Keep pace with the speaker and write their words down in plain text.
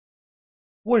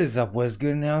What is up? What's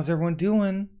good? And how's everyone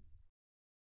doing?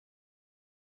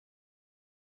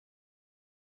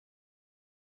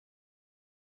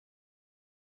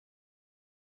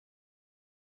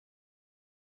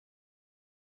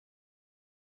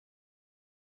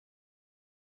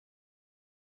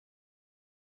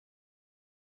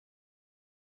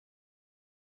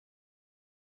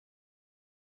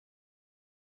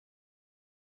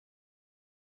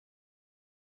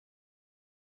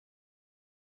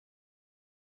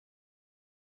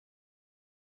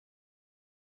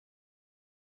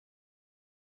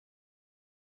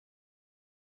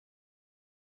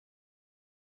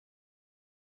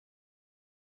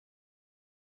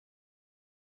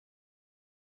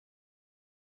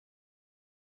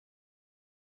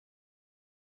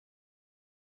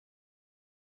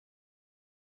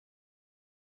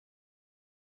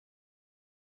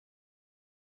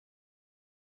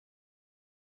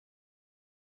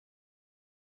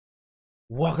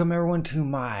 Welcome everyone to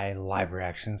my live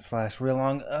reaction slash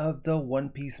read-along of the One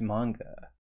Piece manga.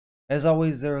 As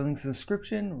always, there are links in the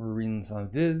description. We're reading this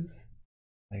on Viz.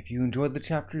 If you enjoyed the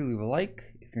chapter, leave a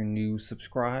like. If you're new,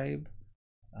 subscribe.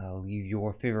 Leave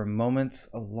your favorite moments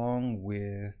along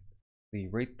with the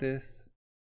rate this.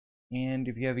 And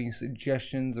if you have any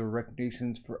suggestions or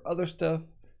recommendations for other stuff,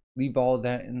 leave all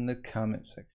that in the comment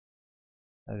section.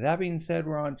 That being said,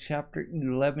 we're on chapter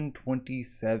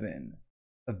 1127.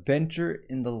 Adventure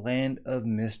in the Land of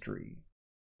Mystery.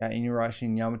 Got Inuyasha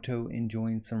and Yamato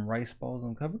enjoying some rice balls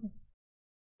on cover.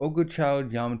 O Good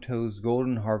Child Yamato's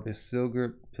Golden Harvest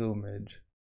Silver Pilgrimage.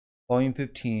 Volume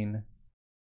 15.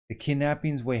 The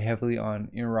kidnappings weigh heavily on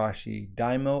Inuyasha,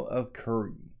 Daimyo of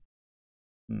Curry.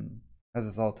 How's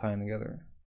this all tying together?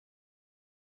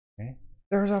 Okay.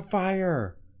 There's a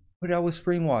fire! Put out with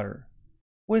spring water.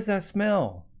 What is that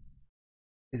smell?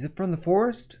 Is it from the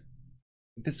forest?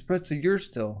 If it spreads to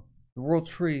Yggdrasil, the world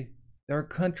tree, then our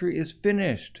country is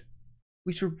finished.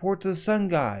 We should report to the sun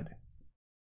god.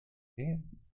 Yeah.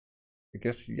 I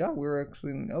guess, yeah, we're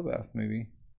actually in Elbaph, maybe.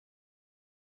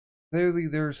 Clearly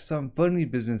there's some funny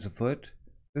business afoot.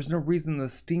 There's no reason the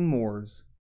Steamores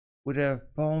would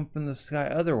have fallen from the sky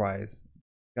otherwise.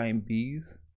 Giant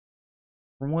bees.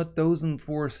 From what those in the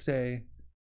forest say,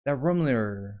 that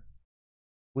rumbling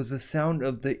was the sound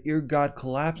of the ear god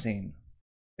collapsing.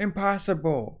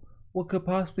 Impossible! What could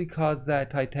possibly cause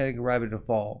that Titanic rabbit to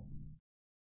fall?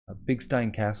 A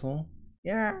Bigstein Castle?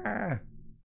 Yeah!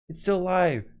 It's still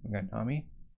alive! We got Nami.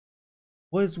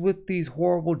 What is with these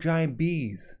horrible giant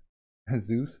bees?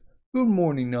 Zeus. Good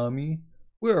morning, Nami.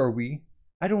 Where are we?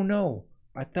 I don't know.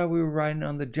 I thought we were riding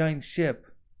on the giant ship.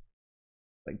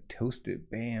 Like toasted.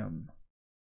 Bam.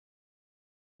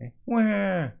 Okay.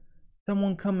 Wah!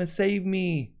 Someone come and save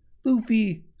me!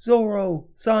 Luffy! Zoro!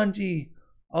 Sanji!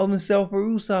 All myself for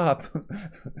Usopp.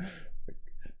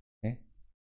 Okay.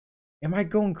 Am I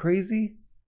going crazy?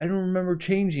 I don't remember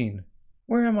changing.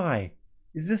 Where am I?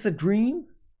 Is this a dream?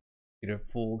 Get a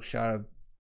full shot of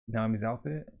Nami's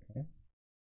outfit. Okay.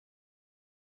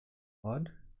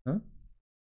 Odd. Huh?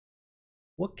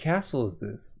 What castle is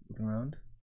this? Looking around.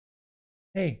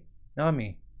 Hey,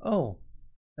 Nami. Oh,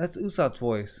 that's Usopp's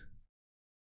voice.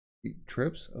 He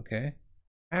trips? Okay.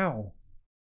 Ow.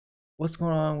 What's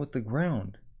going on with the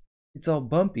ground? It's all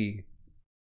bumpy.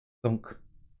 Thunk.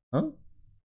 Huh?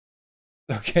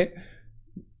 Okay.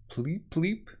 Pleep,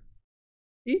 pleep.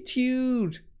 It's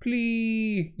huge.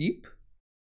 Pleep. Yeep.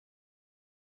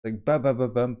 Like ba ba ba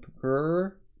bump.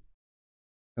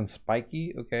 And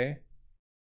spiky. Okay.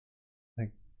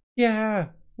 Like, yeah.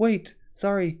 Wait.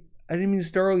 Sorry. I didn't mean to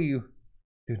startle you.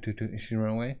 She should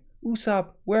run away.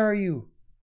 Usopp, where are you?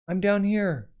 I'm down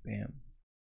here. Bam.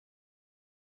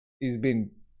 He's been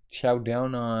chowed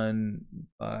down on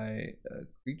by a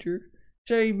creature.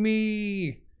 Save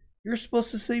me! You're supposed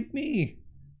to save me.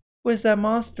 What is that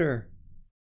monster?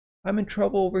 I'm in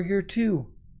trouble over here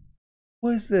too.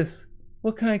 What is this?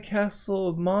 What kind of castle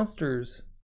of monsters?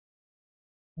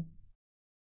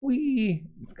 Whee!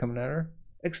 It's coming at her.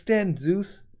 Extend,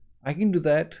 Zeus. I can do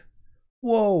that.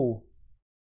 Whoa!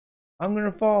 I'm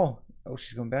gonna fall. Oh,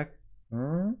 she's going back.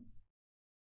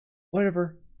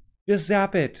 Whatever. Just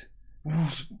zap it.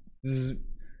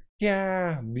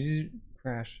 Yeah.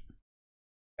 Crash.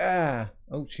 Ah.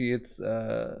 Oh, it's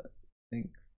I think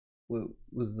what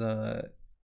was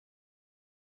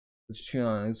let's tune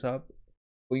on Usopp.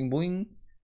 Boing boing.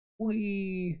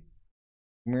 Wee.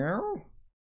 Meow.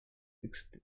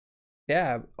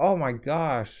 Stab. Oh my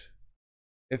gosh.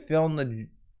 It fell on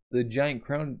the giant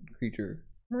crown creature.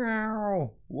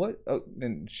 Meow. What? Oh,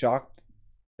 and shocked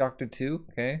it too.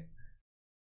 Okay.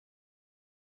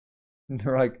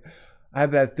 They're like, I have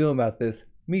a bad feeling about this.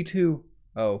 Me too.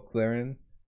 Oh, Clarin.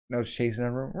 Now it's chasing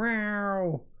everyone.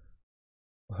 Meow.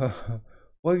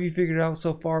 What have you figured out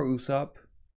so far, Usopp?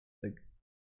 Like,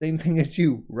 same thing as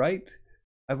you, right?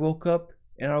 I woke up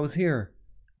and I was here.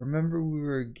 Remember we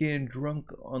were getting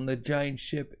drunk on the giant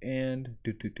ship and...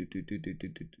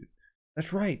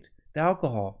 That's right, the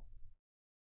alcohol.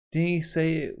 Didn't he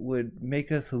say it would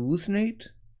make us hallucinate?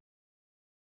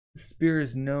 The spear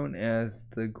is known as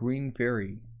the Green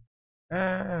Fairy.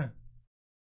 Ah!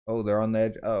 Oh, they're on the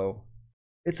edge. Oh.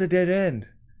 It's a dead end.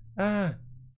 Ah!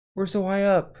 We're so high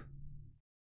up.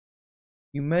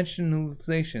 You mentioned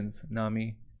hallucinations,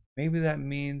 Nami. Maybe that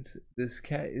means this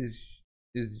cat is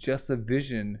just a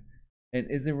vision and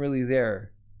isn't really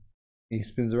there. He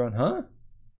spins around, huh?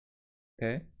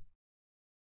 Okay.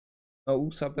 Oh,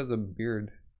 Usopp has a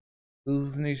beard.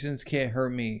 Hallucinations can't hurt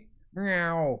me.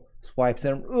 Meow. Swipes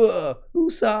at him. Ugh!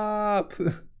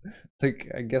 Usopp!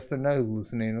 Like, I guess they're not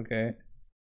hallucinating, okay.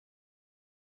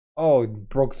 Oh, it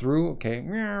broke through? Okay.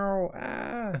 Meow.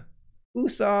 Ah!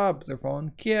 Usopp! They're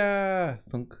falling. Kia!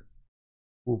 Thunk.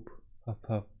 Whoop. Puff,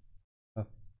 puff, puff.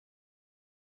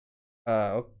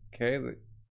 Okay.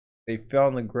 They fell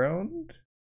on the ground.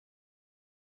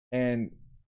 And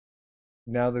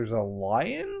now there's a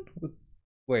lion?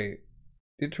 Wait.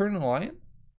 Did it turn into a lion?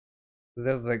 Because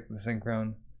that was like the same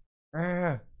crown.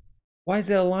 Ah! Why is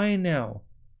it a lion now?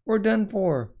 We're done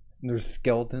for. And there's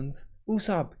skeletons.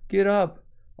 Usopp, get up.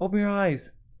 Open your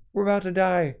eyes. We're about to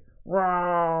die.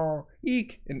 Rawr!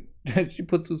 Eek! And she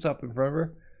puts Usopp in front of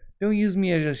her. Don't use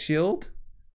me as a shield. I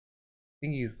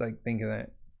think he's like thinking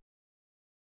that.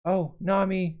 Oh,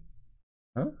 Nami.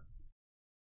 Huh?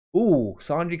 Ooh,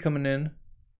 Sanji coming in.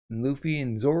 And Luffy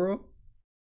and Zoro.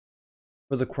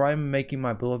 For the crime of making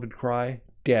my beloved cry,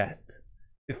 death.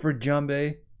 If for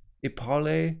Jambe,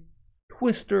 Ipale,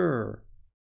 Twister.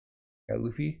 Got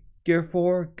Luffy. Gear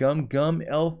 4, Gum Gum,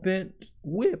 Elephant,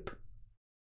 Whip.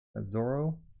 Got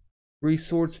Zoro. 3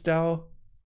 sword style,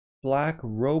 Black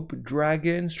Rope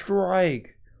Dragon,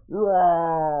 Strike.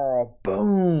 Raw!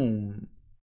 Boom!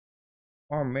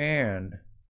 Oh man.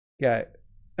 Got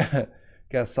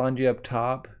Sanji up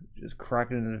top, just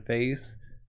cracking in the face.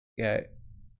 Got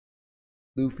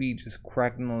Luffy just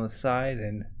cracking on the side,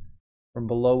 and from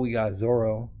below we got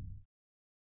Zoro.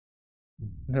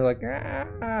 They're like,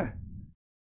 ah!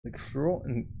 Like,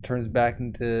 and turns back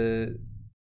into,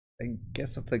 I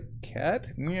guess it's a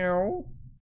cat? Meow.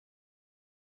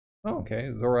 Oh, okay.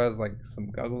 Zoro has like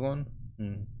some goggles on.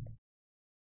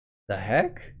 The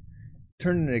heck?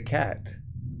 Turned into a cat.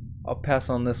 I'll pass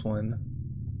on this one.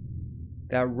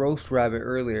 That roast rabbit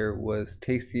earlier was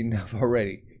tasty enough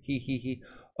already. Hee hee hee.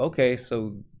 Okay,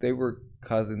 so they were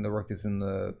causing the ruckus in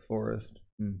the forest.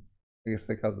 I guess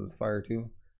they caused the fire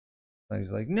too. And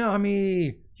he's like,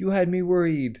 Nami, you had me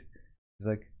worried. He's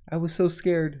like, I was so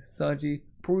scared, Sanji.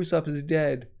 Poor Usopp is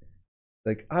dead.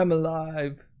 Like, I'm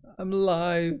alive. I'm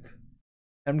alive.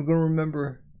 I'm gonna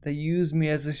remember they used me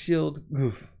as a shield.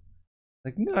 Goof.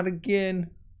 Like, not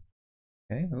again.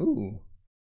 Okay, ooh.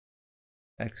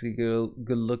 Actually, good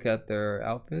look at their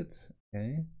outfits.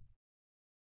 Okay.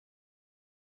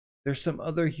 There's some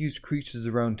other huge creatures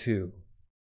around too.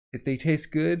 If they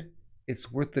taste good,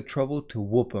 it's worth the trouble to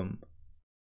whoop them.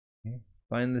 Okay.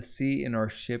 Find the sea and our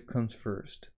ship comes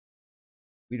first.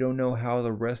 We don't know how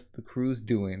the rest of the crew's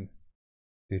doing.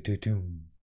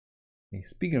 Okay,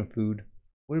 speaking of food,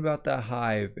 what about that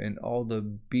hive and all the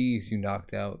bees you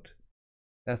knocked out?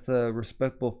 That's a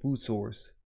respectable food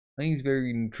source. Honey's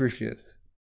very nutritious.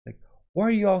 Like, why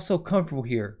are you all so comfortable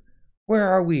here? Where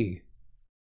are we?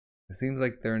 It seems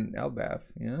like they're in Elbaph,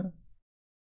 yeah?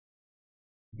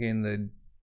 Again, the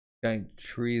giant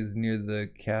tree is near the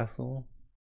castle.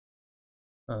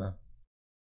 Huh.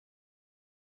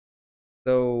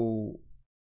 So,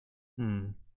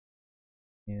 and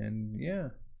yeah.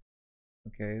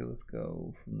 Okay, let's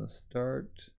go from the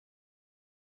start.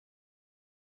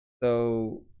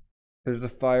 So, there's a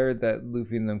fire that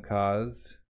Luffy and them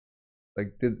caused.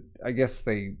 Like, I guess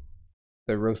they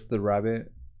roasted the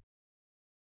rabbit.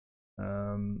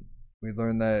 We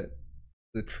learned that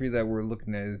the tree that we're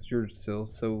looking at is Yggdrasil,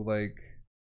 so like,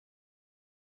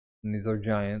 and these are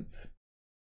giants.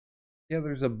 Yeah,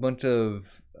 there's a bunch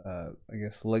of, I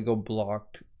guess, Lego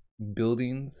blocked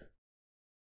buildings.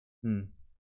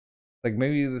 Like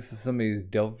maybe this is somebody's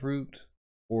devil fruit,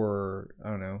 or I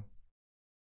don't know.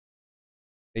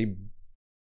 They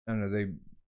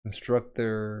construct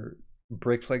their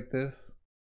bricks like this.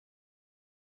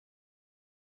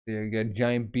 Yeah, you got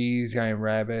giant bees, giant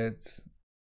rabbits,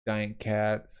 giant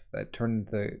cats that turn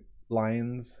into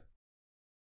lions.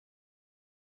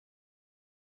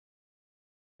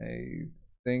 I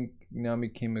think Nami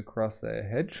came across a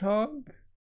hedgehog.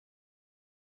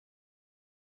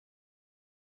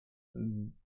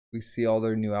 we see all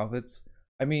their new outfits.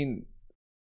 I mean,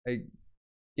 I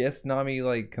guess Nami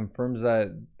like confirms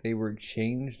that they were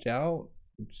changed out,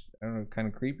 which I don't know, kind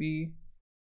of creepy.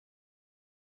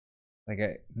 Like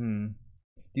do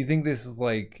you think this is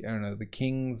like, I don't know, the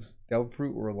king's devil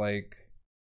fruit, or like,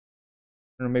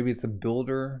 I don't know, maybe it's a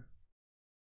builder?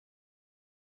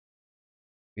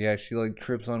 Yeah, she like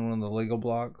trips on one of the Lego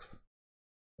blocks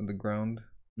on the ground.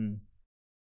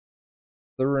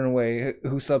 They're running away.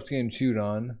 Usopp's getting chewed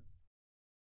on.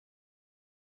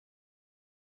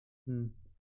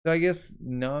 So I guess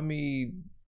Nami,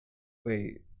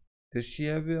 wait, does she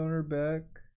have it on her back?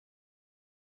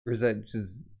 Or is that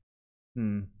just,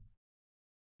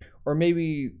 or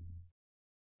maybe,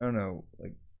 I don't know,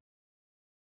 like,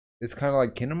 it's kind of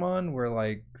like Kinemon, where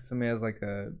like somebody has like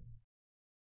a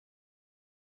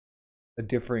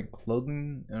different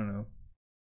clothing, I don't know,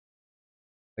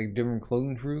 like different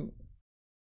clothing fruit.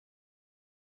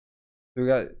 So we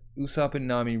got Usopp and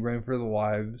Nami running for their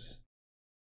lives.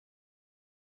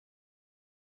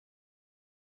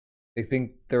 They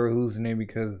think they're hallucinating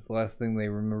because the last thing they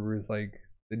remember is like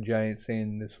the giant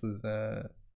saying this was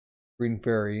Green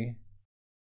Fairy.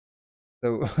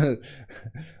 So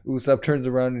Usopp turns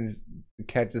around and the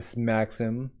cat just smacks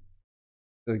him,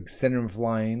 like send him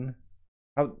flying.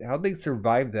 How'd they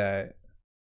survive that?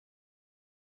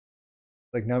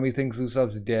 Like Nami thinks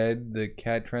Usopp's dead. The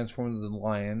cat transforms into the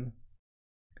lion.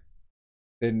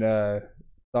 Then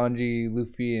Sanji,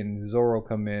 Luffy, and Zoro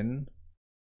come in.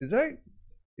 Is that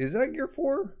Gear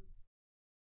 4?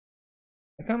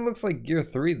 It kind of looks like Gear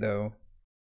 3 though,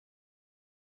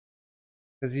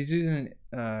 because he's using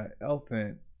an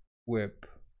elephant whip.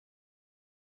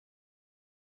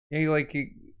 Yeah,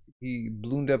 he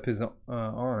ballooned up his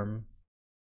arm.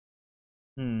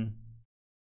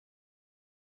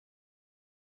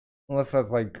 Unless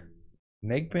that's like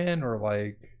Snake Man or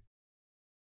like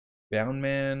Bound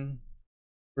Man,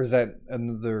 or is that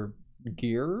another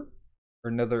gear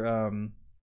or another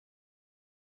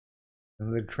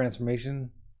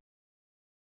transformation?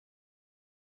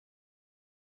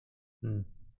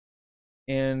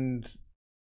 And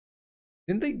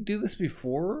didn't they do this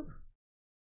before?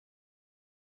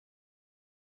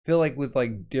 I feel like with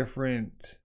like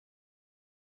different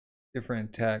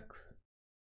texts,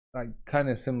 like kind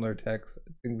of similar text.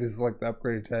 I think this is like the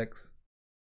upgraded text.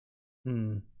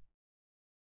 And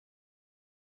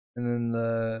then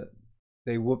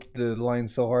they whooped the lion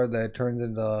so hard that it turns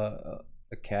into a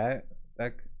cat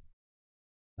back.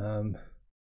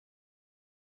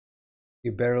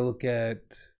 You better look at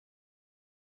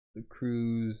the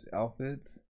crew's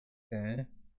outfits. Okay.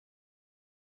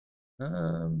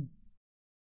 I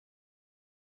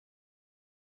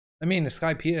mean, the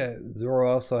Skypiea,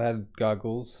 Zoro also had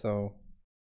goggles, so.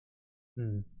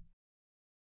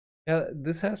 Yeah,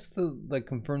 this has to like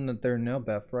confirm that they're in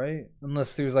Elbaph, right?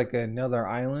 Unless there's like another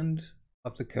island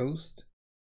off the coast.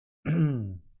 I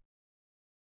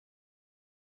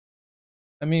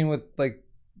mean, with like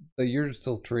the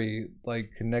Yggdrasil tree,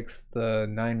 like connects the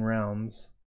 9 realms.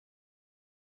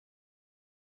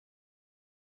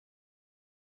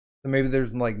 So maybe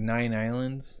there's like 9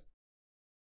 islands.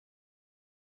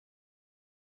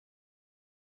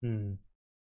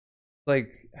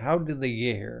 Like, how did they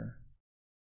get here?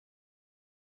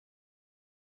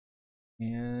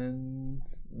 And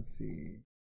let's see.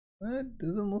 That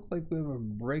doesn't look like we have a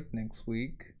break next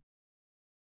week.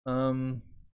 I don't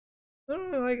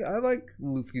know, I like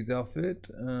Luffy's outfit.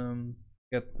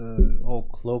 Got the whole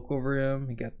cloak over him.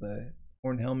 He got the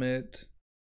horn helmet.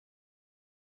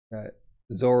 Got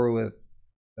Zoro with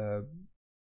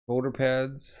shoulder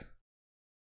pads,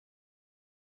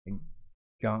 and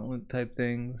gauntlet type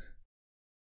things.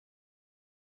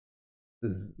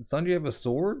 Does Sanji have a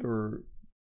sword, or is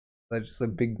that just a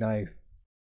big knife?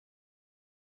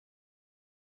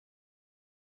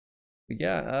 But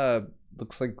yeah,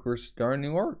 looks like we're starting a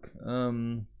new arc.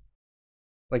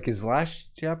 Like, is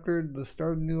last chapter the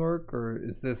start of the new arc, or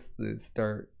is this the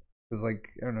start? Because like,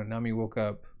 I don't know, Nami woke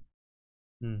up.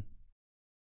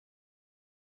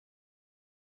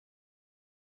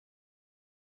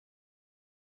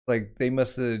 Like, they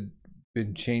must have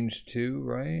been changed too,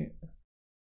 right?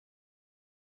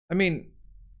 I mean,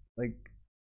 like,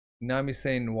 Nami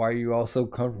saying, "Why are you all so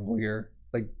comfortable here?"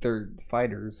 It's like they're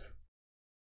fighters.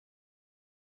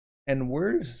 And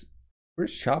where's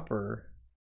Chopper?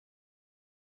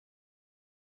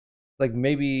 Like,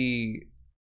 maybe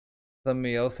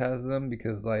somebody else has them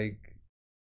because like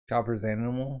Chopper's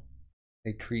animal.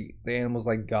 They treat the animals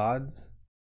like gods.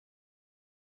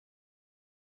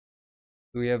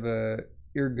 We have a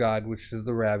ear god, which is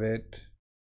the rabbit.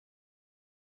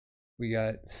 We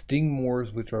got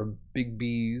stingmores, which are big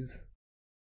bees.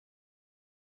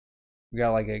 We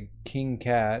got like a king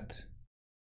cat.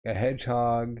 We got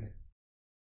hedgehog.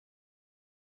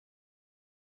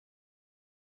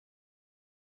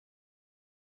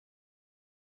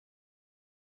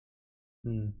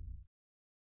 And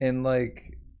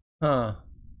like,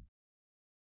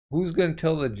 who's gonna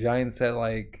tell the giants that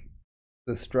like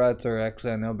the struts are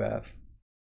actually on Elbaph?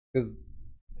 Because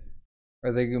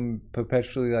are they gonna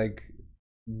perpetually like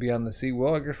be on the sea?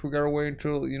 Well, I guess we gotta wait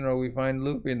until we find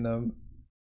Luffy and them.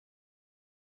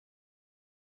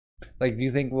 Like, do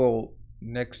you think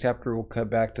next chapter we'll cut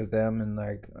back to them and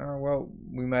like, oh well,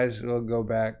 we might as well go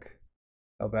back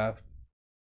Elbaph.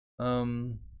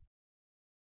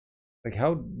 Like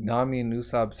how Nami and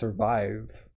Usopp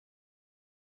survive?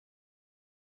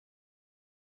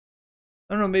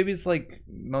 I don't know. Maybe it's like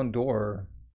Mount Dor,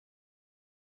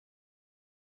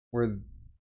 where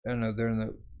I don't know. They're in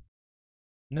the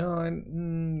no.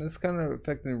 That's kind of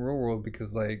affecting the real world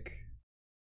because like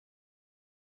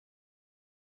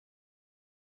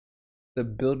the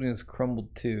building has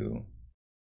crumbled too.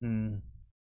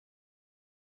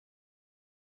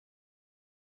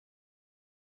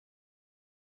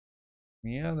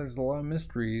 Yeah, there's a lot of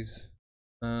mysteries.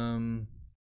 That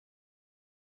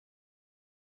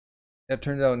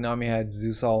turns out Nami had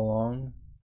Zeus all along.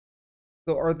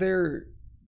 So are their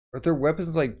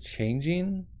weapons like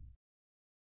changing?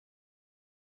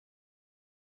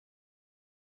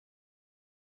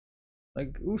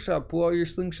 Like Usopp, pull out your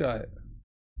slingshot.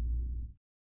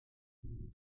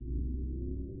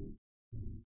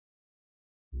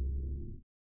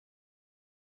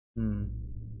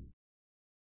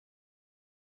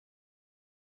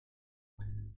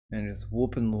 And just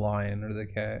whooping the lion or the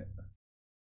cat.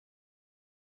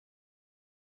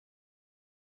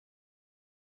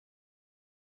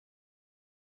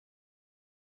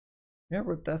 Yeah,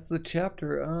 but that's the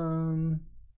chapter.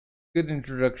 Good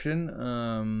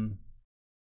introduction.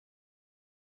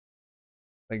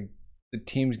 Like the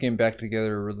team's getting back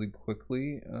together really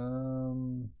quickly.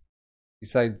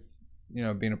 Besides,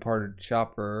 being a part of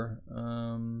Chopper,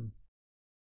 and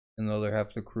the other half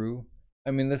of the crew. I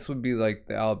mean, this would be like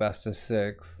the Alabasta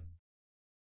 6.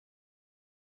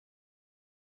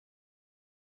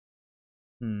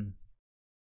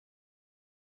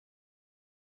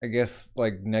 I guess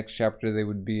like next chapter they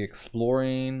would be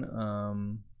exploring.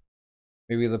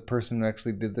 Maybe the person who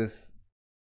actually did this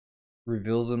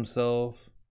reveals himself.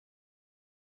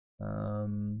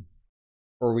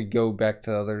 Or we go back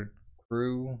to the other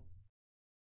crew.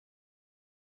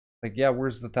 Like, yeah,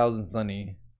 where's the Thousand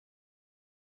Sunny?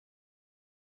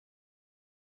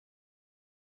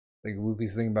 Like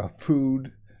Luffy's thinking about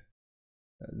food.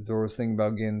 Zoro's thinking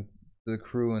about getting the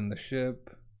crew and the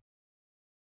ship.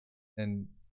 And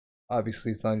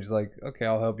obviously Sanji's like, okay,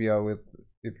 I'll help you out with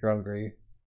if you're hungry.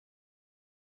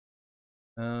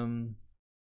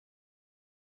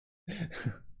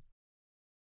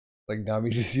 Like Nami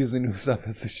just using Usopp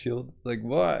as a shield. Like,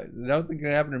 what? That's not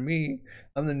gonna happen to me.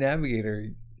 I'm the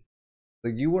navigator.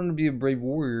 Like, you want to be a brave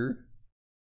warrior.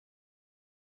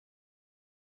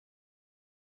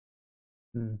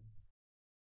 I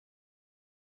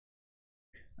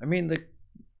mean,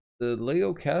 the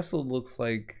Lego castle looks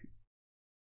like,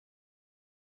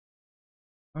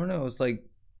 I don't know, it's like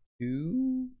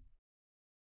two.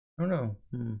 I don't know.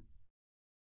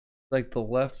 Like the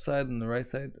left side and the right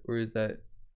side, or is that?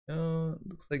 No, it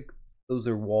looks like those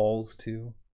are walls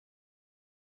too.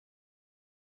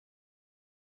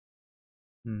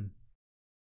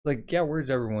 Like, yeah,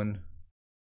 where's everyone?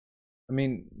 I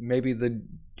mean, maybe the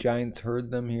giants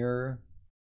heard them here.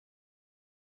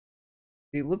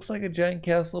 It looks like a giant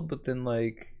castle, but then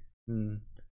like,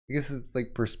 I guess it's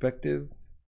like perspective.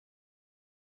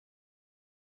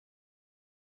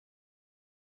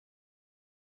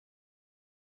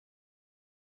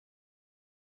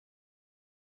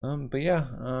 But yeah,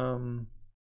 I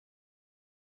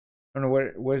don't know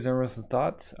what is everyone's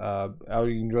thoughts. How do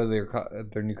you enjoy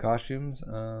their new costumes?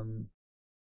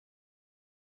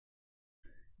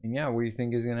 And yeah, what do you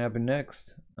think is gonna happen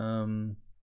next?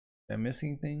 That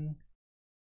missing thing?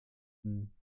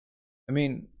 I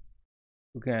mean,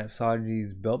 looking at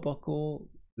Sanji's belt buckle,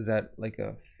 is that like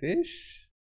a fish?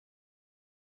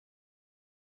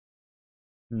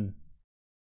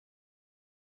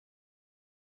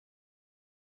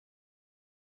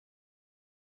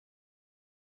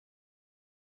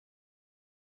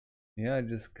 Yeah,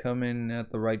 just come in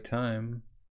at the right time.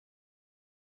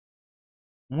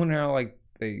 I wonder how like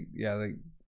they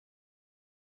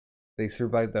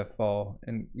survived that fall,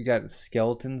 and we got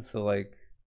skeletons, so like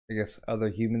I guess other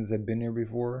humans have been here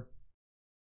before.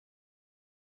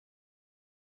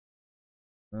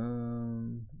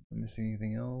 see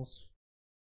anything else.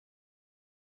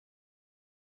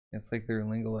 It's like they're in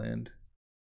Lingoland.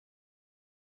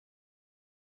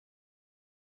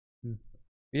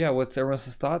 Yeah, what's everyone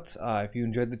else's thoughts? If you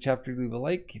enjoyed the chapter, leave a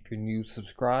like. If you're new,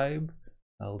 subscribe.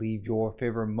 Leave your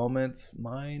favorite moments.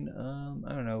 Mine,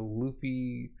 I don't know,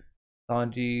 Luffy,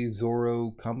 Sanji,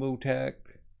 Zoro combo tech.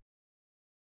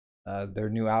 Their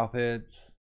new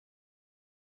outfits.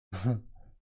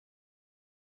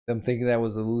 Them thinking that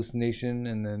was a hallucination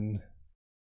and then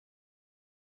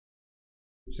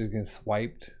just getting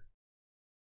swiped.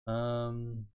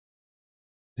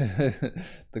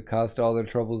 The cost of all their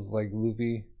troubles, like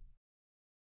Luffy.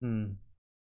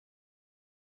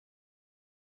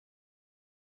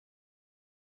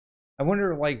 I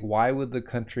wonder, like, why would the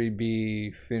country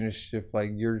be finished if, like,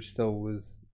 yours still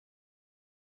was,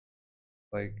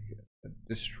 like,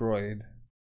 destroyed?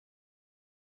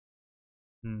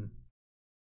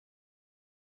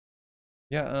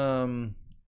 Yeah,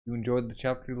 you enjoyed the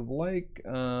chapter, leave a like.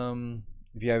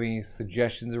 If you have any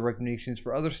suggestions or recommendations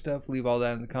for other stuff, leave all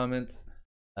that in the comments.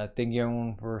 Thank you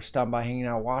everyone for stopping by, hanging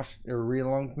out, watch or read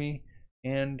along with me,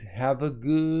 and have a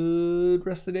good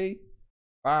rest of the day.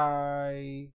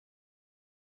 Bye.